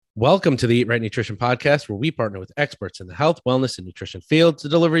Welcome to the Eat Right Nutrition Podcast, where we partner with experts in the health, wellness, and nutrition field to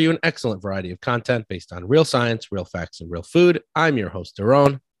deliver you an excellent variety of content based on real science, real facts, and real food. I'm your host,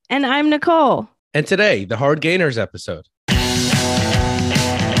 Daron. And I'm Nicole. And today, the Hard Gainers episode.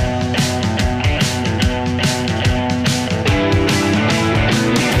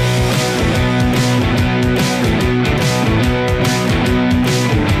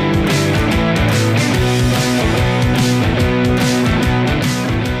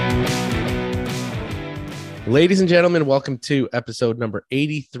 Ladies and gentlemen, welcome to episode number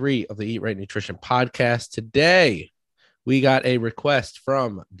 83 of the Eat Right Nutrition Podcast. Today, we got a request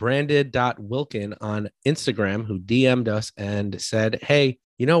from Branded.Wilkin on Instagram, who DM'd us and said, hey,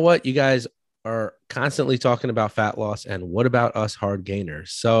 you know what? You guys are constantly talking about fat loss, and what about us hard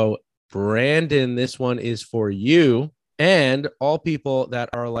gainers? So, Brandon, this one is for you and all people that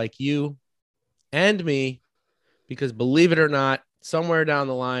are like you and me, because believe it or not, somewhere down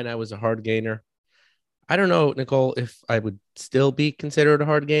the line, I was a hard gainer. I don't know, Nicole, if I would still be considered a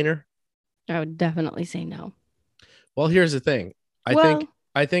hard gainer. I would definitely say no. Well, here's the thing. I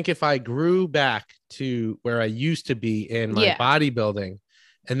think if I grew back to where I used to be in my bodybuilding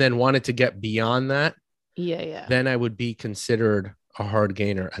and then wanted to get beyond that, then I would be considered a hard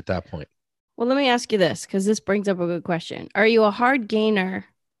gainer at that point. Well, let me ask you this, because this brings up a good question. Are you a hard gainer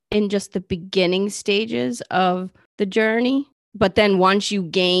in just the beginning stages of the journey? But then once you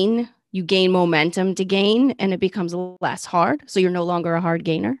gain momentum to gain and it becomes less hard, so you're no longer a hard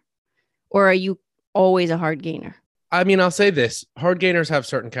gainer? Or are you always a hard gainer? I mean, I'll say this. Hard gainers have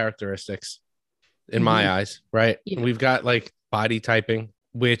certain characteristics in my eyes, right? Yeah. We've got like body typing,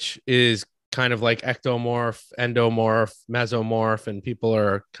 which is kind of like ectomorph, endomorph, mesomorph, and people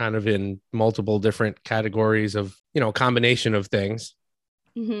are kind of in multiple different categories of, combination of things.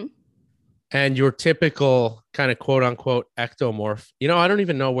 Mm-hmm. And your typical kind of quote unquote ectomorph, I don't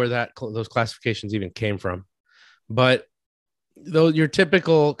even know where those classifications even came from, but though your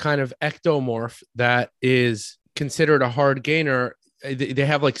typical kind of ectomorph that is considered a hard gainer, they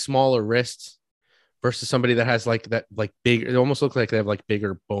have like smaller wrists versus somebody that has like that, like big, it almost looks like they have like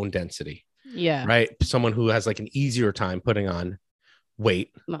bigger bone density. Yeah. Right. Someone who has like an easier time putting on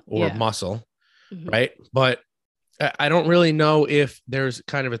weight or muscle. Mm-hmm. Right. But I don't really know if there's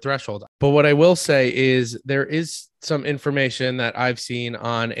kind of a threshold, but what I will say is there is some information that I've seen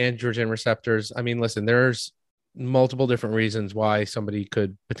on androgen receptors. I mean, listen, there's multiple different reasons why somebody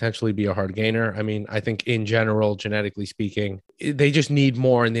could potentially be a hard gainer. I mean, I think in general, genetically speaking, they just need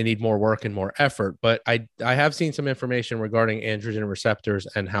more and they need more work and more effort. But I have seen some information regarding androgen receptors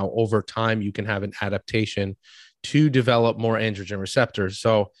and how over time you can have an adaptation to develop more androgen receptors.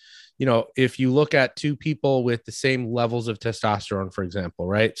 So, if you look at two people with the same levels of testosterone, for example,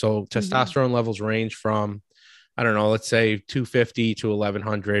 right? So testosterone levels range from, I don't know, let's say 250 to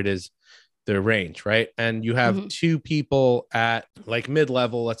 1100 is the range, right? And you have two people at like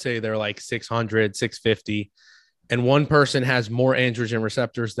mid-level, let's say they're like 600, 650, and one person has more androgen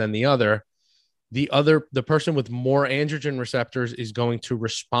receptors than the other. The person with more androgen receptors is going to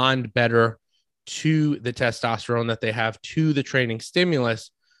respond better to the testosterone that they have, to the training stimulus.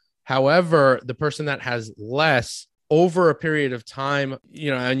 However, the person that has less over a period of time,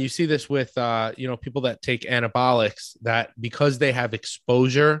 and you see this with, people that take anabolics, that because they have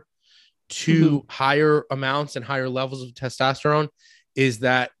exposure to higher amounts and higher levels of testosterone, is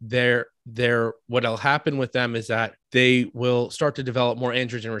that what'll happen with them is that they will start to develop more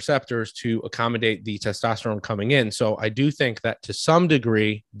androgen receptors to accommodate the testosterone coming in. So I do think that to some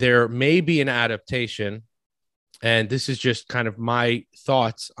degree, there may be an adaptation. And this is just kind of my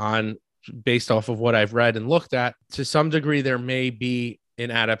thoughts based off of what I've read and looked at. To some degree, there may be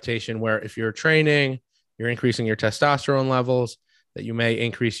an adaptation where if you're training, you're increasing your testosterone levels, that you may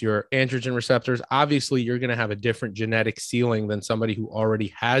increase your androgen receptors. Obviously, you're going to have a different genetic ceiling than somebody who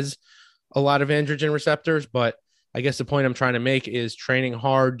already has a lot of androgen receptors. But I guess the point I'm trying to make is training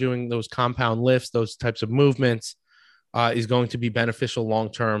hard, doing those compound lifts, those types of movements is going to be beneficial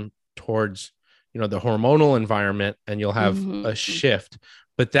long-term towards the hormonal environment, and you'll have a shift.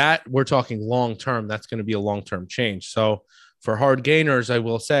 But that we're talking long-term, that's going to be a long-term change. So for hard gainers, I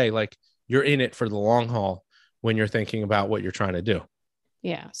will say, like, you're in it for the long haul when you're thinking about what you're trying to do.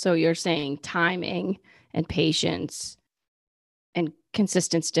 Yeah. So you're saying timing and patience and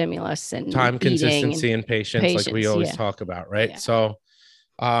consistent stimulus and time, consistency and patience, like we always talk about. Right. Yeah. So,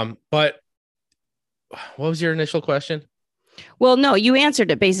 but what was your initial question? Well, no, you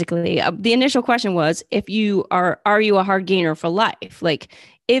answered it basically. The initial question was, if you are you a hard gainer for life? Like,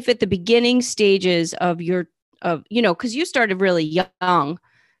 if at the beginning stages of because you started really young,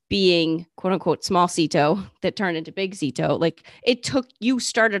 being quote unquote small Ceto that turned into big Ceto. Like you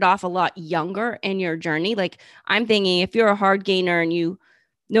started off a lot younger in your journey. Like I'm thinking if you're a hard gainer and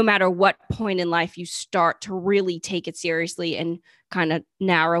no matter what point in life you start to really take it seriously and kind of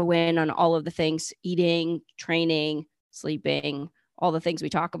narrow in on all of the things, eating, training, sleeping, all the things we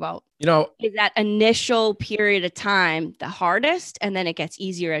talk about. Is that initial period of time the hardest and then it gets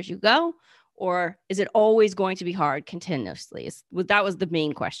easier as you go? Or is it always going to be hard continuously? That was the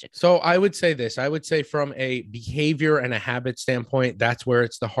main question. So I would say this. I would say from a behavior and a habit standpoint, that's where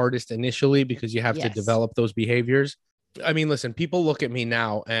it's the hardest initially because you have to develop those behaviors. I mean, listen, people look at me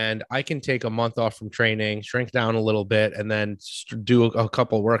now and I can take a month off from training, shrink down a little bit, and then do a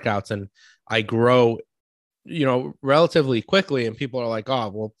couple workouts and I grow, relatively quickly. And people are like, oh,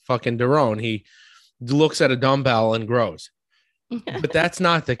 well, fucking Daron, he looks at a dumbbell and grows. But that's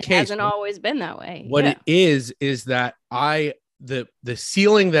not the case. It hasn't always been that way. What it is that the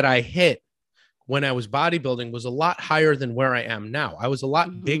ceiling that I hit when I was bodybuilding was a lot higher than where I am now. I was a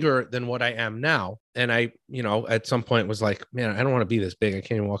lot bigger than what I am now. And I, at some point was like, man, I don't want to be this big. I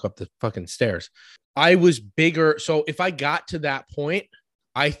can't even walk up the fucking stairs. I was bigger. So if I got to that point,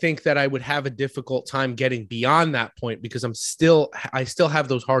 I think that I would have a difficult time getting beyond that point because I still have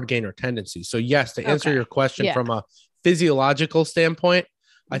those hard gainer tendencies. So yes, to answer your question from a physiological standpoint,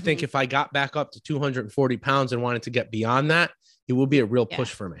 I think if I got back up to 240 pounds and wanted to get beyond that, it would be a real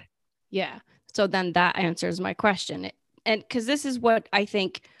push for me. Yeah. So then that answers my question. And because this is what I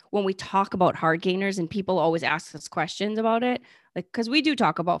think when we talk about hard gainers and people always ask us questions about it, like, because we do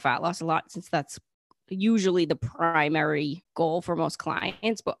talk about fat loss a lot since that's usually the primary goal for most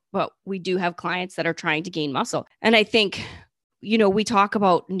clients, but we do have clients that are trying to gain muscle. And I think, we talk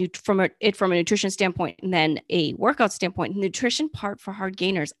about from a nutrition standpoint and then a workout standpoint. Nutrition part for hard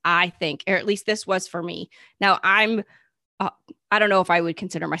gainers, I think, or at least this was for me. Now I don't know if I would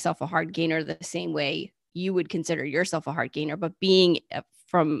consider myself a hard gainer the same way you would consider yourself a hard gainer, but being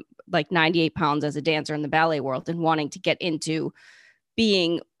from like 98 pounds as a dancer in the ballet world and wanting to get into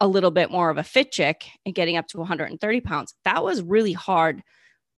being a little bit more of a fit chick and getting up to 130 pounds, that was really hard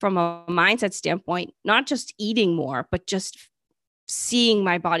from a mindset standpoint, not just eating more, but just seeing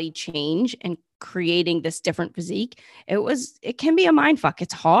my body change and creating this different physique. It can be a mind fuck.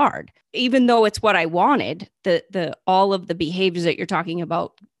 It's hard, even though it's what I wanted. All of the behaviors that you're talking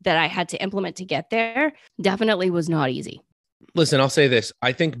about that I had to implement to get there definitely was not easy. Listen, I'll say this.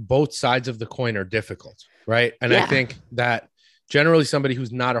 I think both sides of the coin are difficult, right? And I think that generally somebody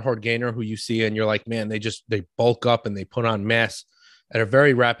who's not a hard gainer who you see and you're like, man, they bulk up and they put on mass at a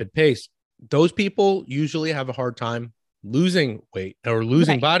very rapid pace. Those people usually have a hard time losing weight or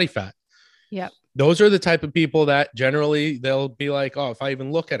losing body fat. Yep. Those are the type of people that generally they'll be like, oh, if I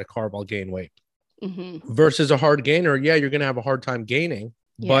even look at a carb, I'll gain weight. Versus a hard gainer. Yeah, you're going to have a hard time gaining,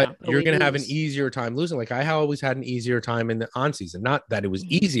 but you're going to have an easier time losing. Like I always had an easier time in the on season. Not that it was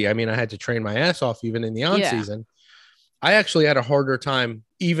easy. I mean, I had to train my ass off even in the on season. I actually had a harder time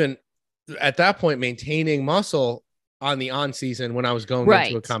even at that point maintaining muscle on the on season when I was going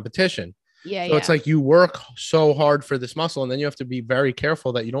into a competition. So it's like you work so hard for this muscle and then you have to be very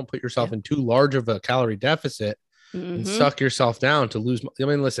careful that you don't put yourself in too large of a calorie deficit and suck yourself down to lose. I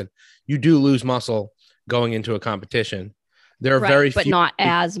mean, listen, you do lose muscle going into a competition. There are very few, but not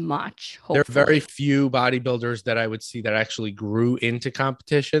as much. Hopefully. There are very few bodybuilders that I would see that actually grew into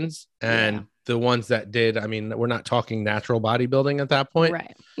competitions, and the ones that did, I mean, we're not talking natural bodybuilding at that point.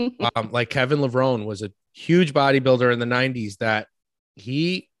 Right. Like Kevin Levrone was a huge bodybuilder in the 90s that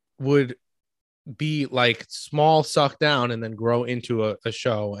he would be like small, suck down, and then grow into a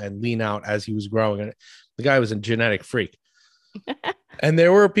show and lean out as he was growing. And the guy was a genetic freak. And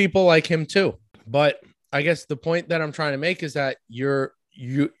there were people like him too. But I guess the point that I'm trying to make is that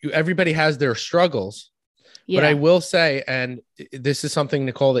everybody has their struggles. But I will say, and this is something,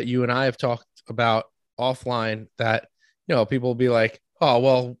 Nicole, that you and I have talked about offline, that, people will be like, oh,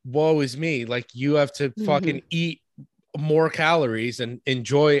 well, woe is me. Like you have to fucking eat more calories and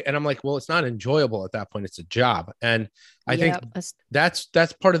enjoy. And I'm like, well, it's not enjoyable at that point. It's a job. And I think that's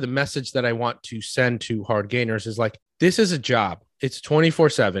part of the message that I want to send to hard gainers is like, this is a job. It's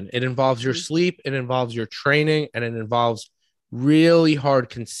 24/7. It involves your sleep. It involves your training, and it involves really hard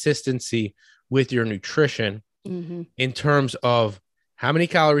consistency with your nutrition in terms of how many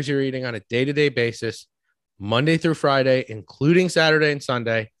calories you're eating on a day-to-day basis, Monday through Friday, including Saturday and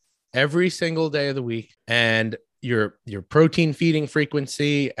Sunday, every single day of the week. And your protein feeding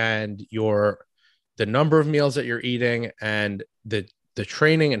frequency and the number of meals that you're eating and the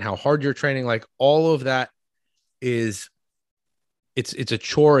training and how hard you're training, like all of that it's a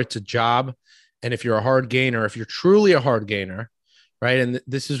chore, it's a job. And if you're a hard gainer, if you're truly a hard gainer, right? And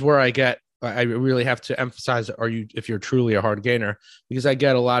this is where I really have to emphasize, if you're truly a hard gainer, because I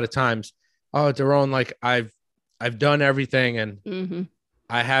get a lot of times, oh, Daron, like I've done everything and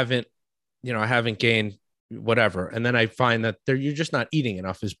I haven't gained whatever. And then I find that you're just not eating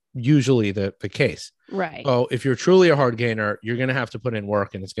enough is usually the case. Right. So if you're truly a hard gainer, you're going to have to put in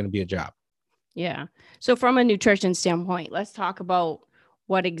work and it's going to be a job. Yeah. So from a nutrition standpoint, let's talk about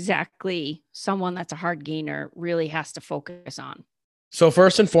what exactly someone that's a hard gainer really has to focus on. So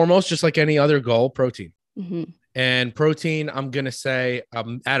first and foremost, just like any other goal, protein. And protein, I'm going to say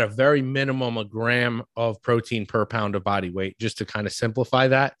at a very minimum, a gram of protein per pound of body weight, just to kind of simplify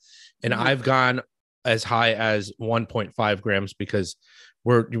that. And I've gone as high as 1.5 grams because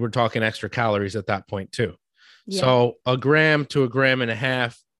we're talking extra calories at that point too. Yeah. So a gram to a gram and a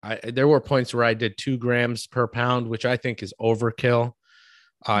half. There were points where I did 2 grams per pound, which I think is overkill.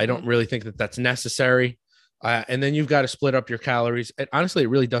 I don't really think that that's necessary. And then you've got to split up your calories. And honestly, it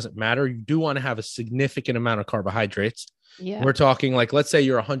really doesn't matter. You do want to have a significant amount of carbohydrates. Yeah. We're talking like, let's say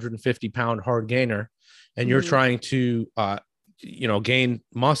you're a 150-pound hard gainer and you're trying to, gain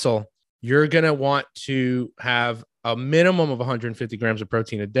muscle. You're going to want to have a minimum of 150 grams of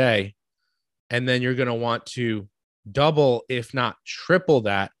protein a day. And then you're going to want to double, if not triple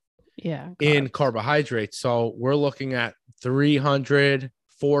that in carbohydrates. So we're looking at 300,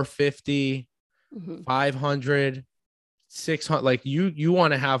 450, 500, 600. Like you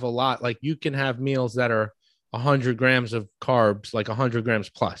want to have a lot. Like you can have meals that are 100 grams of carbs, like 100 grams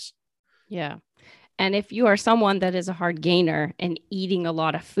plus. Yeah. And if you are someone that is a hard gainer and eating a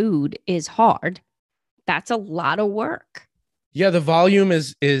lot of food is hard, that's a lot of work. Yeah, the volume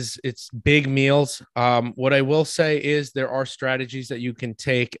is it's big meals. What I will say is there are strategies that you can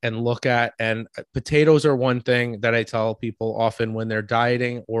take and look at, and potatoes are one thing that I tell people often when they're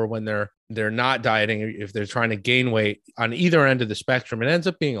dieting or when they're not dieting. If they're trying to gain weight on either end of the spectrum, it ends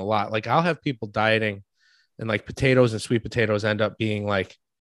up being a lot. Like I'll have people dieting, and like potatoes and sweet potatoes end up being like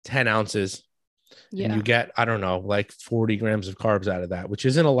 10 ounces. Yeah. And you get, I don't know, like 40 grams of carbs out of that, which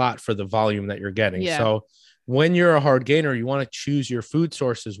isn't a lot for the volume that you're getting. Yeah. So when you're a hard gainer, you want to choose your food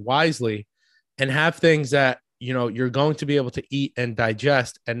sources wisely and have things that, you're going to be able to eat and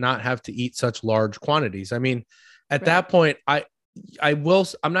digest and not have to eat such large quantities. I mean, at that point, I'm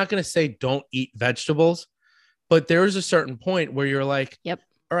not going to say don't eat vegetables, but there's a certain point where you're like, all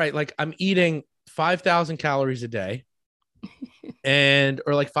right, like I'm eating 5,000 calories a day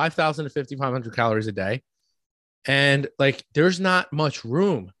or like 5,000 to 5,500 calories a day. And like, there's not much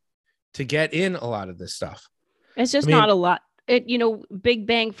room to get in a lot of this stuff. It's just not a lot. Big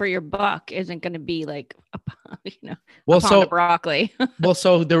bang for your buck isn't going to be like, a pound of broccoli.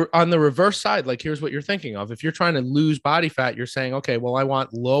 So on the reverse side, like here's what you're thinking of. If you're trying to lose body fat, you're saying, okay, well, I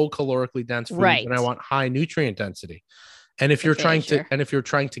want low calorically dense foods and I want high nutrient density. And if you're trying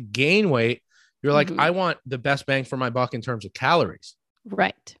to gain weight, you're like, I want the best bang for my buck in terms of calories.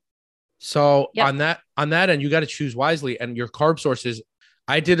 Right. So on that end, you got to choose wisely, and your carb sources.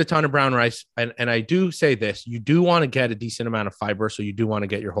 I did a ton of brown rice, and I do say this, you do want to get a decent amount of fiber. So you do want to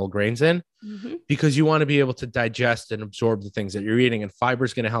get your whole grains in because you want to be able to digest and absorb the things that you're eating, and fiber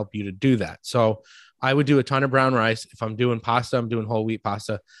is going to help you to do that. So I would do a ton of brown rice. If I'm doing pasta, I'm doing whole wheat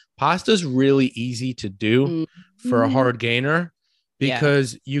pasta. Pasta is really easy to do for a hard gainer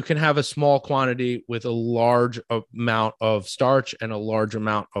because you can have a small quantity with a large amount of starch and a large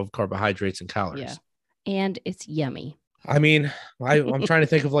amount of carbohydrates and calories. Yeah. And it's yummy. I mean, I'm trying to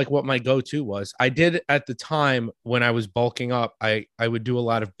think of like what my go-to was. I did at the time when I was bulking up, I would do a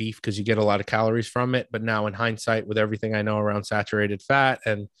lot of beef because you get a lot of calories from it. But now in hindsight, with everything I know around saturated fat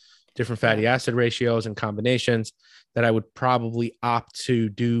and different fatty acid ratios and combinations, that I would probably opt to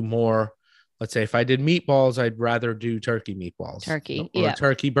do more. Let's say if I did meatballs, I'd rather do turkey meatballs. Or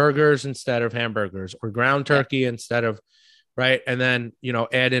turkey burgers instead of hamburgers, or ground turkey instead of, right. And then,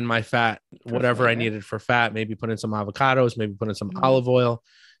 add in my fat, whatever I needed for fat, maybe put in some avocados, maybe put in some olive oil,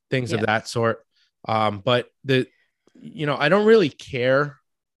 things of that sort. But I don't really care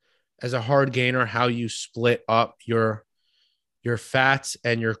as a hard gainer how you split up your fats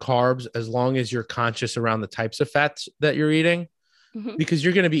and your carbs, as long as you're conscious around the types of fats that you're eating, because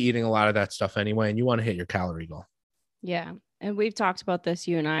you're going to be eating a lot of that stuff anyway, and you want to hit your calorie goal. Yeah. And we've talked about this,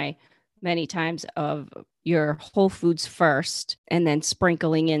 you and I, many times, of your whole foods first, and then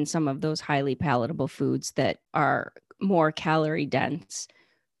sprinkling in some of those highly palatable foods that are more calorie dense,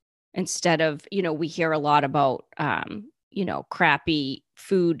 instead of, we hear a lot about, crappy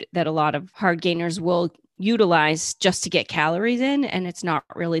food that a lot of hard gainers will utilize just to get calories in. And it's not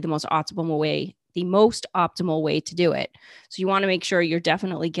really the most optimal way to do it. So you want to make sure you're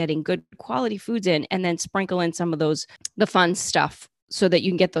definitely getting good quality foods in, and then sprinkle in some of the fun stuff so that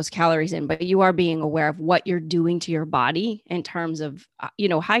you can get those calories in, but you are being aware of what you're doing to your body in terms of,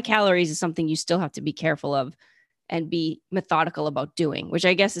 high calories is something you still have to be careful of and be methodical about doing, which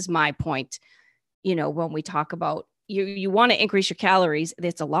I guess is my point. When we talk about you want to increase your calories,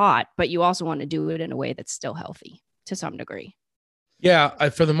 it's a lot, but you also want to do it in a way that's still healthy to some degree. Yeah,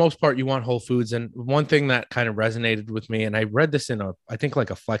 for the most part, you want whole foods. And one thing that kind of resonated with me, and I read this in I think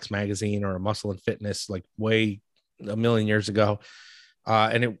like a Flex magazine or a Muscle and Fitness, like way a million years ago.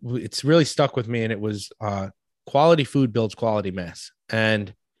 And it's really stuck with me. And it was quality food builds quality mass.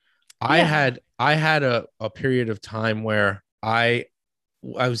 And I had a period of time where I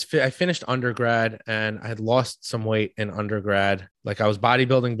finished undergrad and I had lost some weight in undergrad. Like I was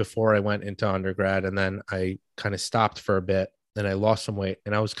bodybuilding before I went into undergrad, and then I kind of stopped for a bit and I lost some weight,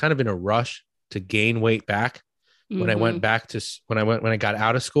 and I was kind of in a rush to gain weight back when I went back to when I got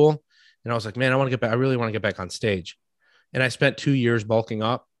out of school. And I was like, man, I really want to get back on stage. And I spent 2 years bulking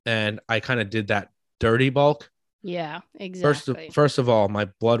up, and I kind of did that dirty bulk. Yeah, exactly. First of all, my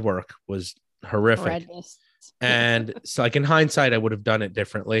blood work was horrific. Horrendous. And so like in hindsight, I would have done it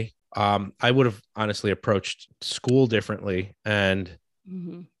differently. I would have honestly approached school differently and,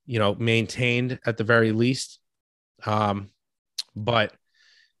 maintained at the very least. But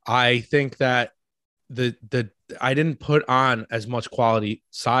I think that I didn't put on as much quality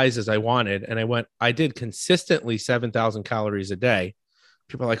size as I wanted. And I did consistently 7,000 calories a day.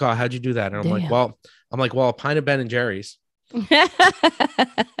 People are like, oh, how'd you do that? And I'm like, well, a pint of Ben and Jerry's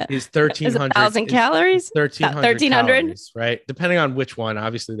is 1,300 calories. 1,300 calories, right? Depending on which one,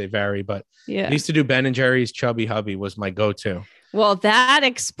 obviously they vary, but I used to do Ben and Jerry's Chubby Hubby was my go-to. Well, that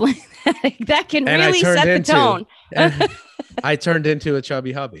explains that can really set the tone. I turned into a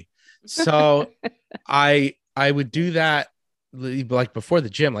Chubby Hubby. So I would do that like before the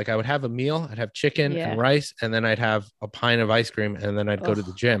gym. Like I would have a meal, I'd have chicken and rice, and then I'd have a pint of ice cream, and then I'd go to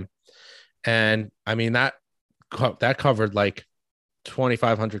the gym. And I mean, that covered like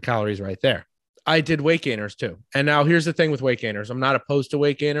 2,500 calories right there. I did weight gainers too. And now here's the thing with weight gainers. I'm not opposed to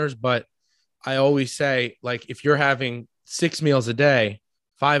weight gainers, but I always say, like, if you're having 6 meals a day,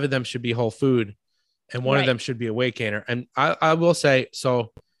 5 of them should be whole food and one of them should be a weight gainer. And I will say,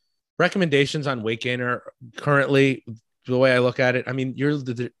 so recommendations on weight gainer currently, the way I look at it, I mean,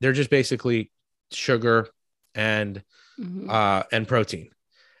 they're just basically sugar and protein.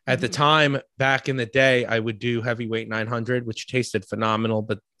 At the time, back in the day, I would do Heavyweight 900, which tasted phenomenal,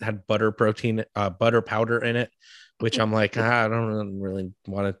 but had butter powder in it, which I'm like, I don't really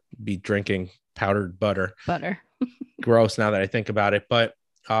want to be drinking powdered butter. Gross now that I think about it. But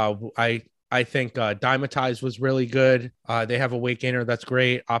I think Dymatize was really good. They have a weight gainer that's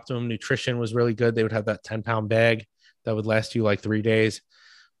great. Optimum Nutrition was really good. They would have that 10-pound bag that would last you like 3 days.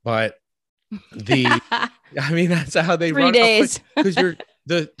 But I mean, that's how they 3 run. days. Because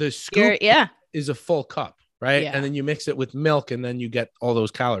the scoop is a full cup, right? And then you mix it with milk, and then you get all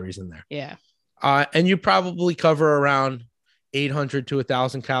those calories in there. Yeah. And you probably cover around 800 to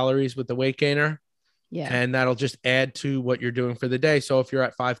 1,000 calories with the weight gainer. Yeah. And that'll just add to what you're doing for the day. So if you're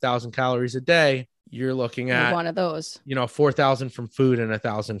at 5,000 calories a day, you're looking at one of those, 4,000 from food and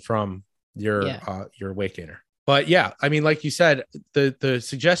 1,000 from your weight gainer. But yeah, I mean, like you said, the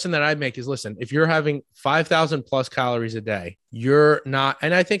suggestion that I make is, listen, if you're having 5,000 plus calories a day, you're not,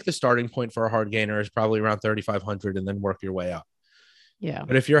 and I think the starting point for a hard gainer is probably around 3,500 and then work your way up. Yeah.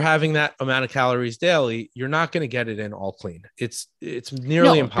 But if you're having that amount of calories daily, you're not going to get it in all clean. It's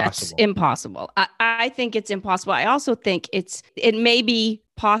nearly impossible. That's impossible. I think it's impossible. I also think it may be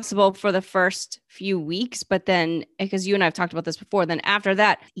possible for the first few weeks, but then, because you and I have talked about this before, then after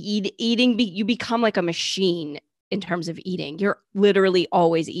that, you become like a machine in terms of eating. You're literally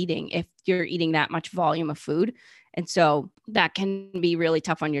always eating if you're eating that much volume of food. And so that can be really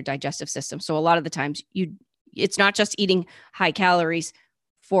tough on your digestive system. So a lot of the times it's not just eating high calories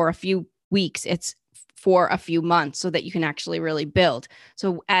for a few weeks, it's for a few months so that you can actually really build.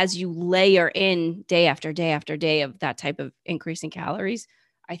 So as you layer in day after day after day of that type of increase in calories,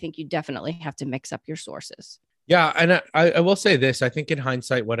 I think you definitely have to mix up your sources. Yeah. And I will say this, I think in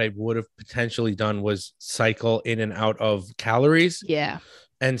hindsight, what I would have potentially done was cycle in and out of calories. Yeah.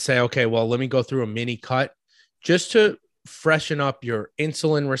 And say, okay, well, let me go through a mini cut just to freshen up your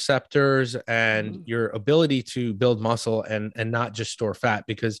insulin receptors and your ability to build muscle and not just store fat.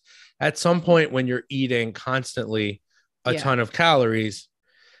 Because at some point when you're eating constantly a ton of calories,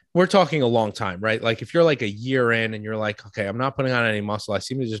 we're talking a long time, right? Like if you're like a year in and you're like, okay, I'm not putting on any muscle, I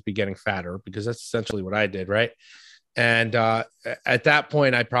seem to just be getting fatter, because that's essentially what I did, right? And at that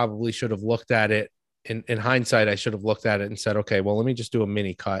point, I probably should have looked at it in hindsight. I should have looked at it and said, okay, well, let me just do a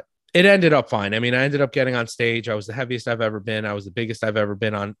mini cut It ended up fine. I mean, I ended up getting on stage. I was the heaviest I've ever been. I was the biggest I've ever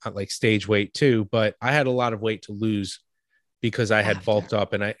been on like stage weight too, but I had a lot of weight to lose because I had bulked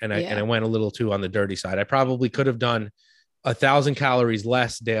up and I went a little too on the dirty side. I probably could have done 1,000 calories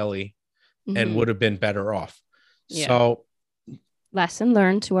less daily and would have been better off. Yeah. So lesson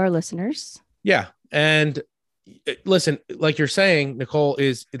learned to our listeners. Yeah. And listen, like you're saying, Nicole,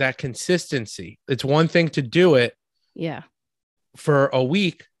 is that consistency. It's one thing to do it for a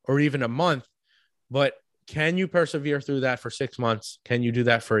week or even a month, but can you persevere through that for 6 months? Can you do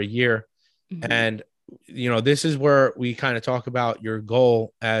that for a year? And, this is where we kind of talk about your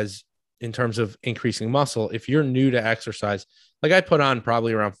goal as in terms of increasing muscle. If you're new to exercise, like I put on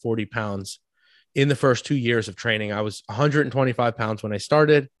probably around 40 pounds in the first 2 years of training. I was 125 pounds when I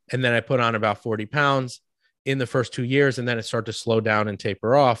started, and then I put on about 40 pounds in the first 2 years, and then it started to slow down and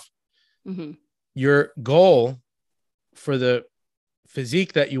taper off. Your goal for the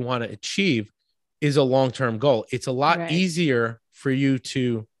physique that you want to achieve is a long-term goal. It's a lot easier for you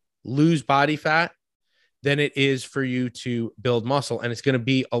to lose body fat than it is for you to build muscle. And it's going to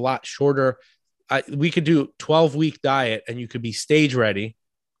be a lot shorter. We could do 12-week diet and you could be stage ready.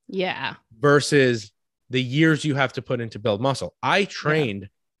 Yeah. Versus the years you have to put into build muscle. I trained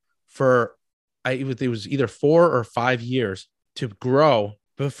for, it was either 4 or 5 years to grow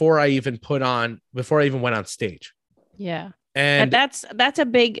before I even went on stage. Yeah. And that's a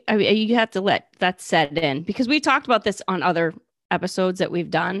big, I mean, you have to let that set in, because we talked about this on other episodes that we've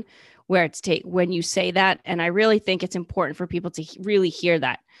done where it's when you say that. And I really think it's important for people to really hear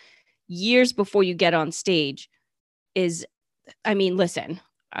that years before you get on stage listen,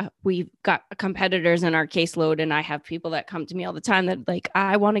 we've got competitors in our caseload, and I have people that come to me all the time that like,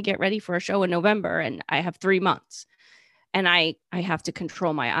 I want to get ready for a show in November and I have 3 months, and I have to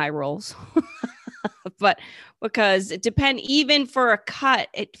control my eye rolls. But because it depends, even for a cut,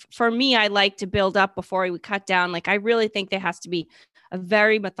 for me, I like to build up before we cut down. Like, I really think there has to be a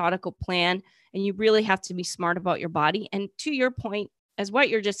very methodical plan, and you really have to be smart about your body. And to your point, as what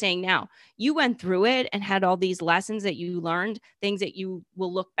you're just saying now, you went through it and had all these lessons that you learned, things that you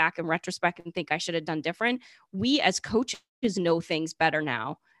will look back in retrospect and think I should have done different. We as coaches know things better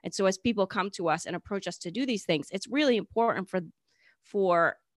now. And so as people come to us and approach us to do these things, it's really important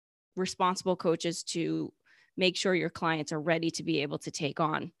for responsible coaches to make sure your clients are ready to be able to take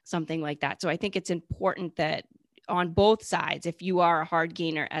on something like that. So I think it's important that on both sides, if you are a hard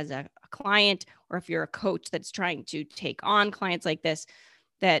gainer as a client, or if you're a coach that's trying to take on clients like this,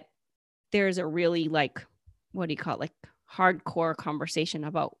 that there's a really hardcore conversation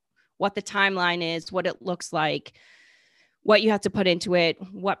about what the timeline is, what it looks like, what you have to put into it,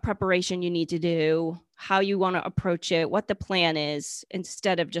 what preparation you need to do, how you want to approach it, what the plan is,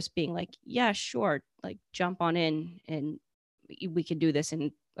 instead of just being like, yeah, sure, like jump on in and we can do this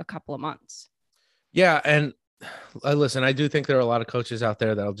in a couple of months. Yeah. And listen, I do think there are a lot of coaches out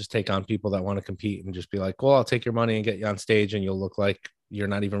there that'll just take on people that want to compete and just be like, well, I'll take your money and get you on stage and you'll look like you're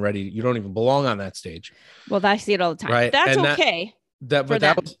not even ready. You don't even belong on that stage. Well, I see it all the time. Right. That's okay.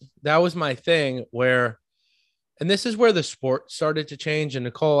 That was my thing where, and this is where the sport started to change. And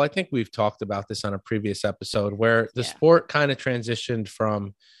Nicole, I think we've talked about this on a previous episode where the sport kind of transitioned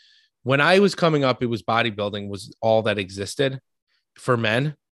from when I was coming up, it was bodybuilding was all that existed for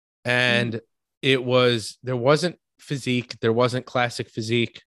men. And there wasn't physique. There wasn't classic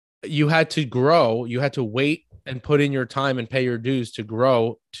physique. You had to grow. You had to wait and put in your time and pay your dues to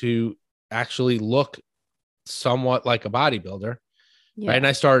grow to actually look somewhat like a bodybuilder. Yeah. Right. And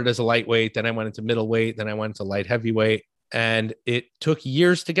I started as a lightweight, then I went into middleweight, then I went into light heavyweight, and it took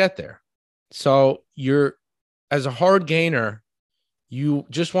years to get there. So as a hard gainer, you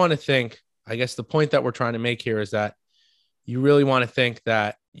just want to think, I guess the point that we're trying to make here is that you really want to think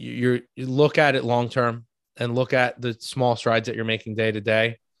that you look at it long-term and look at the small strides that you're making day to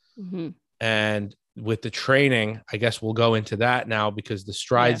day. And with the training, I guess we'll go into that now because the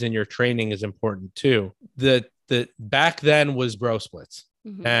strides in your training is important too. The back then was bro splits,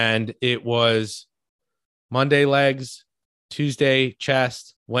 and it was Monday legs, Tuesday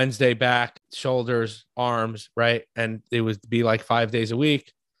chest, Wednesday back, shoulders, arms, right? And it would be like 5 days a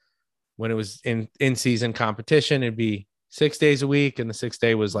week. When it was in season competition, it'd be 6 days a week, and the 6th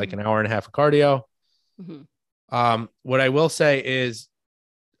day was like an hour and a half of cardio. What I will say is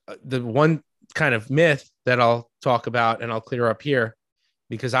the one kind of myth that I'll talk about and I'll clear up here,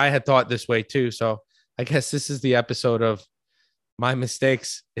 because I had thought this way too. So I guess this is the episode of my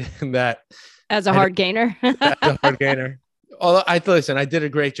mistakes in that as a hard gainer. As a hard gainer. Although I did a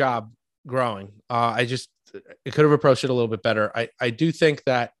great job growing. I just it could have approached it a little bit better. I do think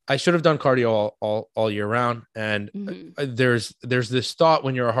that I should have done cardio all year round. And there's this thought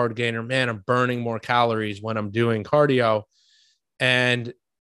when you're a hard gainer, man, I'm burning more calories when I'm doing cardio. And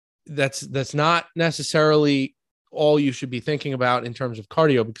that's not necessarily all you should be thinking about in terms of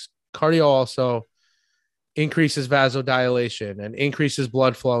cardio, because cardio also increases vasodilation and increases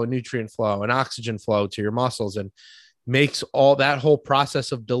blood flow and nutrient flow and oxygen flow to your muscles, and makes all that whole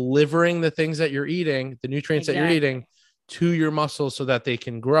process of delivering the things that you're eating, the nutrients that you're eating, to your muscles so that they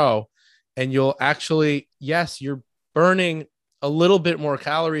can grow. And you'll actually, yes, you're burning a little bit more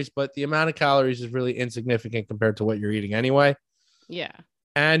calories, but the amount of calories is really insignificant compared to what you're eating anyway. Yeah.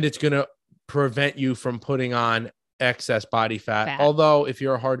 And it's going to prevent you from putting on excess body fat. Although if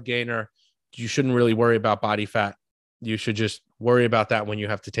you're a hard gainer, you shouldn't really worry about body fat. You should just worry about that when you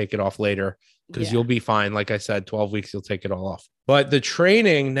have to take it off later, because you'll be fine. Like I said, 12 weeks, you'll take it all off. But the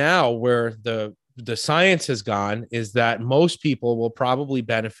training now, where the science has gone, is that most people will probably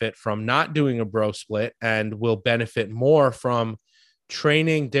benefit from not doing a bro split, and will benefit more from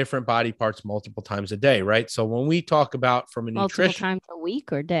training different body parts multiple times a day, right? So when we talk about from a nutrition, multiple times a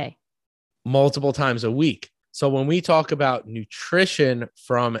week or day? Multiple times a week. So when we talk about nutrition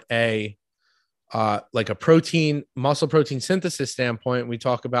from a like a muscle protein synthesis standpoint, we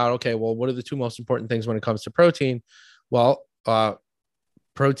talk about, okay, well, what are the two most important things when it comes to protein? Well, total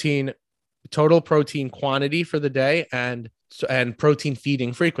protein quantity for the day, and protein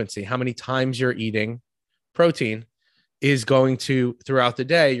feeding frequency. How many times you're eating protein is going to, throughout the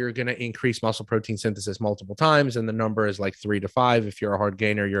day, you're going to increase muscle protein synthesis multiple times. And the number is like 3 to 5. If you're a hard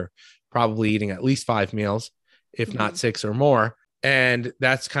gainer, you're probably eating at least 5 meals, if not 6 or more. And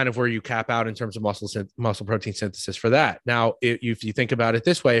that's kind of where you cap out in terms of muscle protein synthesis for that. Now, if you think about it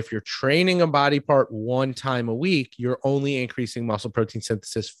this way, if you're training a body part one time a week, you're only increasing muscle protein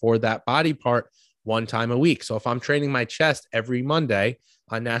synthesis for that body part one time a week. So if I'm training my chest every Monday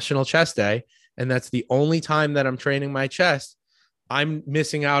on National Chest Day, and that's the only time that I'm training my chest, I'm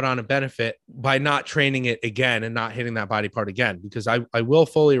missing out on a benefit by not training it again and not hitting that body part again, because I will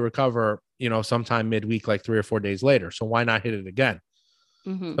fully recover, sometime midweek, like 3 or 4 days later. So why not hit it again?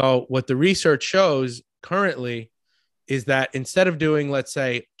 So what the research shows currently is that instead of doing, let's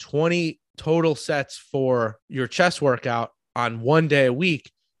say, 20 total sets for your chest workout on one day a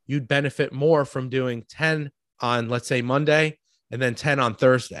week, you'd benefit more from doing 10 on, let's say, Monday, and then 10 on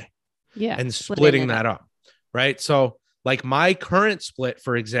Thursday. Yeah. And splitting that up. Right. So like my current split,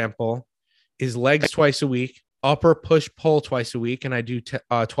 for example, is legs twice a week, upper push pull twice a week. And I do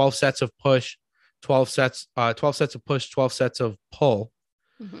 12 sets of push, 12 sets of push, 12 sets of pull.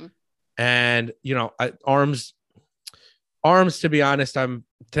 And, arms, to be honest, I'm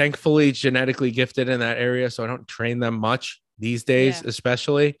thankfully genetically gifted in that area. So I don't train them much these days,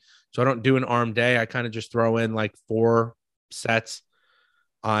 especially. So I don't do an arm day. I kind of just throw in like 4 sets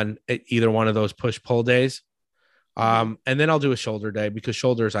on either one of those push pull days. And then I'll do a shoulder day, because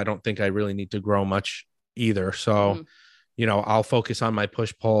shoulders, I don't think I really need to grow much either. So, I'll focus on my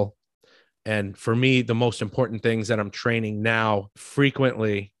push pull. And for me, the most important things that I'm training now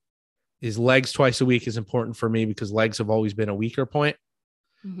frequently is legs twice a week is important for me, because legs have always been a weaker point.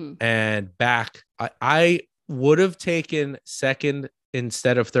 And back, I would have taken second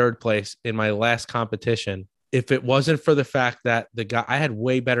instead of third place in my last competition if it wasn't for the fact that I had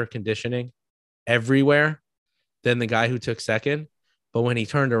way better conditioning everywhere than the guy who took second. But when he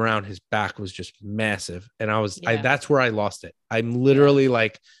turned around, his back was just massive. And that's where I lost it. I'm literally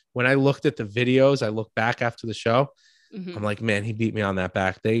like, when I looked at the videos, I look back after the show, I'm like, man, he beat me on that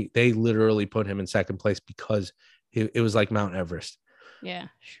back. They literally put him in second place because it was like Mount Everest. Yeah.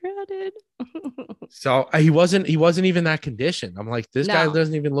 Shredded. So he wasn't even that conditioned. I'm like, this guy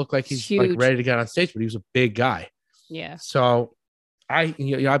doesn't even look like he's like ready to get on stage, but he was a big guy. Yeah. So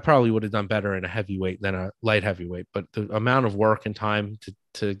I probably would have done better in a heavyweight than a light heavyweight, but the amount of work and time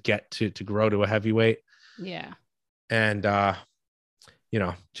to get to grow to a heavyweight. Yeah. And,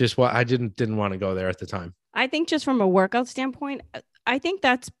 just what I didn't want to go there at the time. I think just from a workout standpoint, I think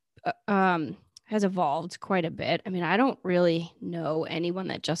that's, has evolved quite a bit. I mean, I don't really know anyone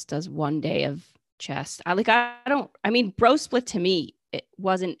that just does one day of chest. Bro split to me, it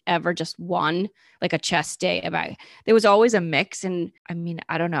wasn't ever just one, like a chest day. There was always a mix. And I mean,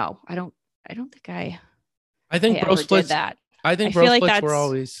 I don't know. I don't think I think bro splits that. I think bro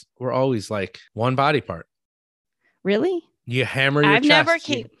splits were always like one body part. Really? You hammer your chest.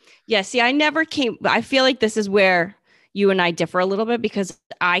 I never came. I feel like this is where you and I differ a little bit, because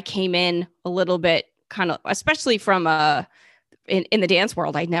I came in a little bit kind of, especially from in the dance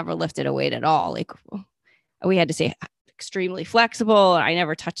world, I never lifted a weight at all. Like we had to say, extremely flexible. I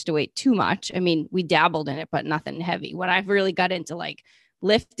never touched a weight too much. I mean, we dabbled in it, but nothing heavy. When I really got into like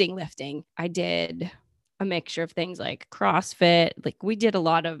lifting, I did a mixture of things like CrossFit. Like we did a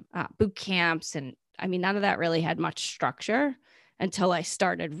lot of boot camps. And I mean, none of that really had much structure until I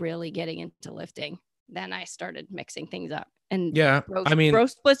started really getting into lifting. Then I started mixing things up. And bro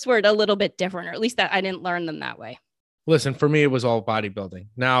splits were a little bit different, or at least that I didn't learn them that way. Listen, for me, it was all bodybuilding.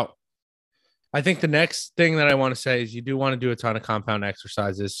 Now, I think the next thing that I want to say is you do want to do a ton of compound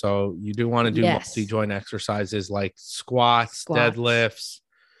exercises. So you do want to do multi-joint exercises like squats, deadlifts,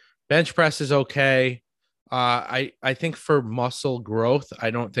 bench press is okay. I think for muscle growth,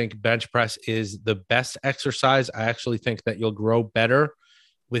 I don't think bench press is the best exercise. I actually think that you'll grow better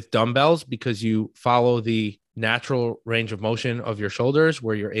with dumbbells because you follow the natural range of motion of your shoulders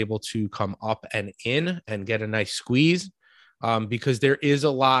where you're able to come up and in and get a nice squeeze, because there is a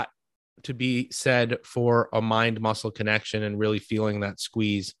lot to be said for a mind muscle connection and really feeling that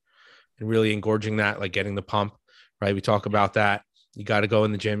squeeze and really engorging that, like getting the pump, right? We talk about that. You got to go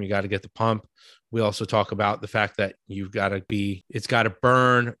in the gym. You got to get the pump. We also talk about the fact that it's got to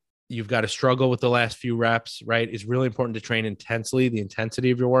burn. You've got to struggle with the last few reps, right? It's really important to train intensely. The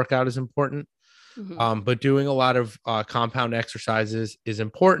intensity of your workout is important. Mm-hmm. But doing a lot of compound exercises is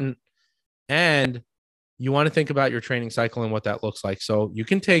important. And you want to think about your training cycle and what that looks like. So you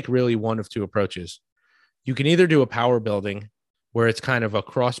can take really one of two approaches. You can either do a power building where it's kind of a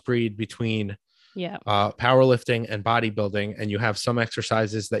crossbreed between powerlifting and bodybuilding. And you have some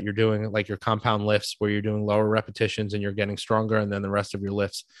exercises that you're doing, like your compound lifts, where you're doing lower repetitions and you're getting stronger. And then the rest of your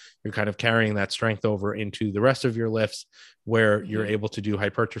lifts, you're kind of carrying that strength over into the rest of your lifts where you're able to do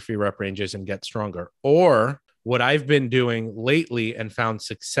hypertrophy rep ranges and get stronger. Or what I've been doing lately and found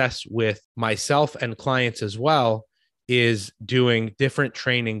success with myself and clients as well is doing different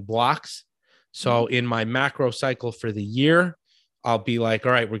training blocks. So in my macro cycle for the year, I'll be like,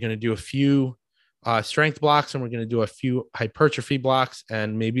 all right, we're going to do a few strength blocks and we're going to do a few hypertrophy blocks.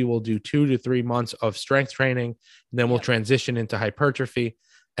 And maybe we'll do 2 to 3 months of strength training. And then we'll transition into hypertrophy,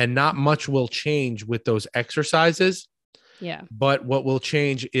 and not much will change with those exercises. Yeah. But what will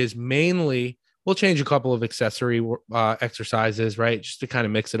change is mainly we'll change a couple of accessory exercises, right? Just to kind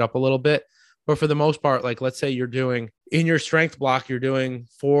of mix it up a little bit. But for the most part, like let's say you're doing in your strength block, you're doing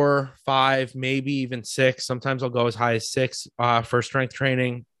 4, 5, maybe even 6. Sometimes I'll go as high as 6 for strength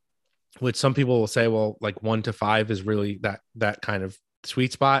training, which some people will say, well, like 1 to 5 is really that kind of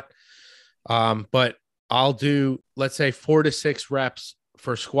sweet spot. But I'll do, let's say 4 to 6 reps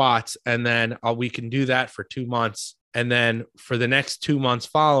for squats. And then we can do that for 2 months. And then for the next 2 months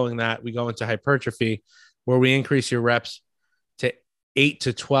following that, we go into hypertrophy where we increase your reps to 8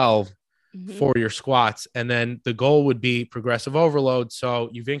 to 12 for your squats. And then the goal would be progressive overload. So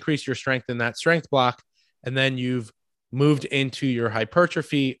you've increased your strength in that strength block, and then you've moved into your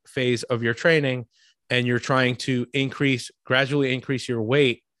hypertrophy phase of your training, and you're trying to gradually increase your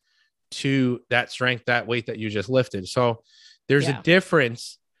weight to that strength, that weight that you just lifted. So there's a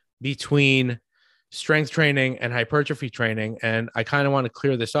difference between strength training and hypertrophy training. And I kind of want to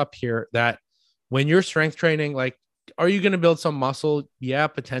clear this up here, that when you're strength training, like, are you going to build some muscle? Yeah,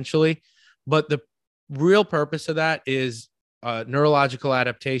 potentially. But the real purpose of that is neurological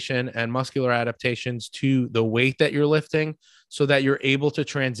adaptation and muscular adaptations to the weight that you're lifting, so that you're able to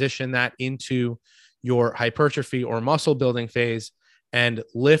transition that into your hypertrophy or muscle building phase and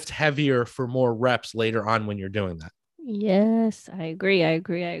lift heavier for more reps later on when you're doing that. Yes, I agree.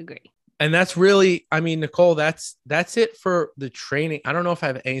 And that's really, I mean, Nicole, that's it for the training. I don't know if I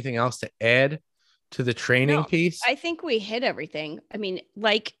have anything else to add to the training piece. I think we hit everything. I mean,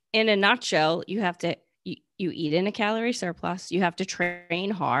 like in a nutshell, you have to, you eat in a calorie surplus. You have to train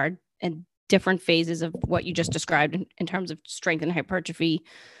hard and different phases of what you just described in terms of strength and hypertrophy,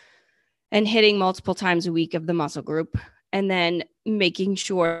 and hitting multiple times a week of the muscle group. And then making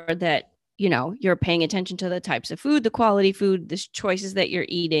sure that, you're paying attention to the types of food, the quality food, the choices that you're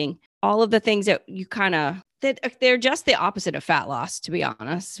eating, all of the things that you they're just the opposite of fat loss, to be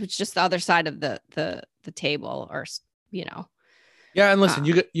honest. It's just the other side of the table, or, Yeah. And listen,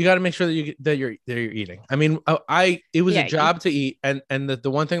 you got to make sure that you're eating. I mean, it was a job to eat. And the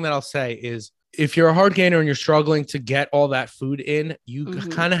one thing that I'll say is, if you're a hard gainer and you're struggling to get all that food in, you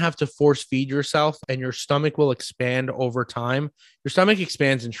kind of have to force feed yourself, and your stomach will expand over time. Your stomach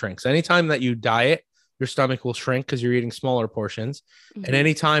expands and shrinks. Anytime that you diet, your stomach will shrink because you're eating smaller portions. And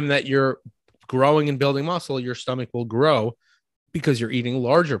anytime that you're growing and building muscle, your stomach will grow because you're eating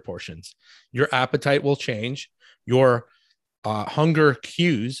larger portions. Your appetite will change. Your hunger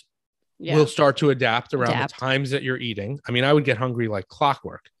cues will start to adapt around the times that you're eating. I mean, I would get hungry like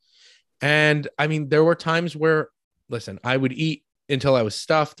clockwork. And I mean, there were times where, listen, I would eat until I was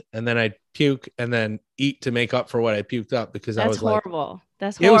stuffed, and then I'd puke and then eat to make up for what I puked up, because I was horrible.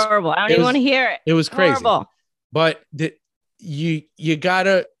 Like, that's horrible. I don't even want to hear it. It was crazy. Horrible. But you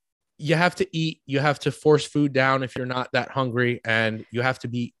have to eat. You have to force food down if you're not that hungry, and you have to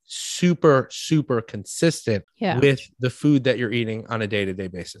be super, super consistent with the food that you're eating on a day-to-day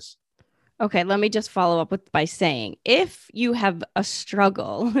basis. Okay, let me just follow up by saying, if you have a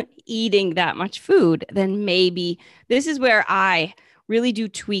struggle eating that much food, then maybe this is where I really do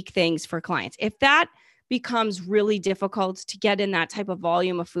tweak things for clients. If that becomes really difficult to get in that type of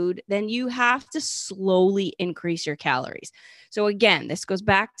volume of food, then you have to slowly increase your calories. So again, this goes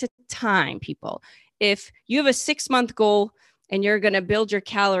back to time, people. If you have a 6-month goal and you're going to build your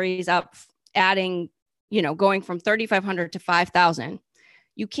calories up, adding, going from 3,500 to 5,000,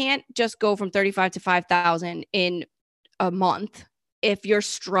 you can't just go from 35 to 5,000 in a month if you're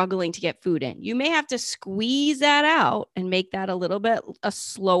struggling to get food in. You may have to squeeze that out and make that a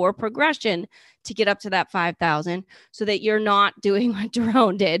slower progression to get up to that 5,000, so that you're not doing what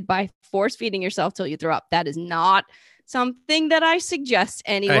Daron did by force feeding yourself till you throw up. That is not something that I suggest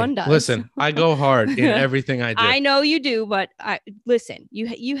anyone does. Listen, I go hard in everything I do. I know you do, but listen,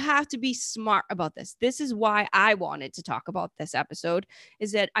 you have to be smart about this. This is why I wanted to talk about this episode,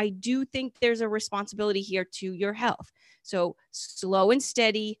 is that I do think there's a responsibility here to your health. So slow and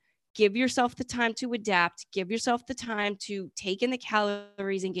steady, give yourself the time to adapt, give yourself the time to take in the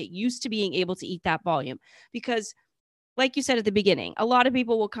calories and get used to being able to eat that volume. Because like you said at the beginning, a lot of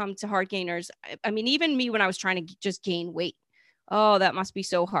people will come to Hard Gainers. I mean, even me, when I was trying to just gain weight, oh, that must be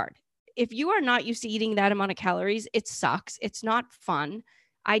so hard. If you are not used to eating that amount of calories, it sucks. It's not fun.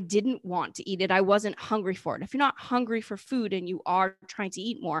 I didn't want to eat it. I wasn't hungry for it. If you're not hungry for food and you are trying to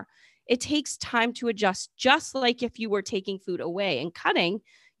eat more, it takes time to adjust. Just like if you were taking food away and cutting,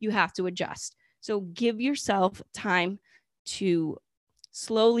 you have to adjust. So give yourself time to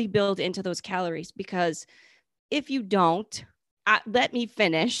slowly build into those calories, because if you don't, let me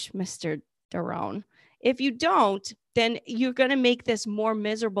finish, Mr. Daron. If you don't, then you're going to make this more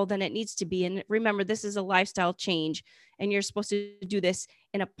miserable than it needs to be. And remember, this is a lifestyle change, and you're supposed to do this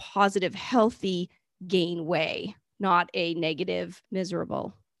in a positive, healthy gain way, not a negative,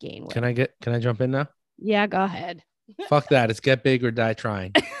 miserable gain way. Can I jump in now? Yeah, go ahead. Fuck that. It's get big or die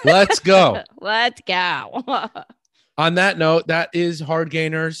trying. Let's go. Let's go. On that note, that is Hard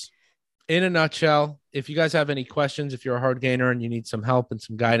Gainers in a nutshell. If you guys have any questions, if you're a hard gainer and you need some help and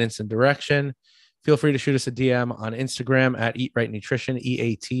some guidance and direction, feel free to shoot us a DM on Instagram at Eat Right Nutrition,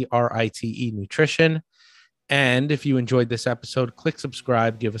 EATRITE Nutrition. And if you enjoyed this episode, click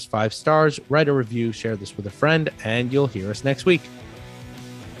subscribe, give us 5 stars, write a review, share this with a friend, and you'll hear us next week.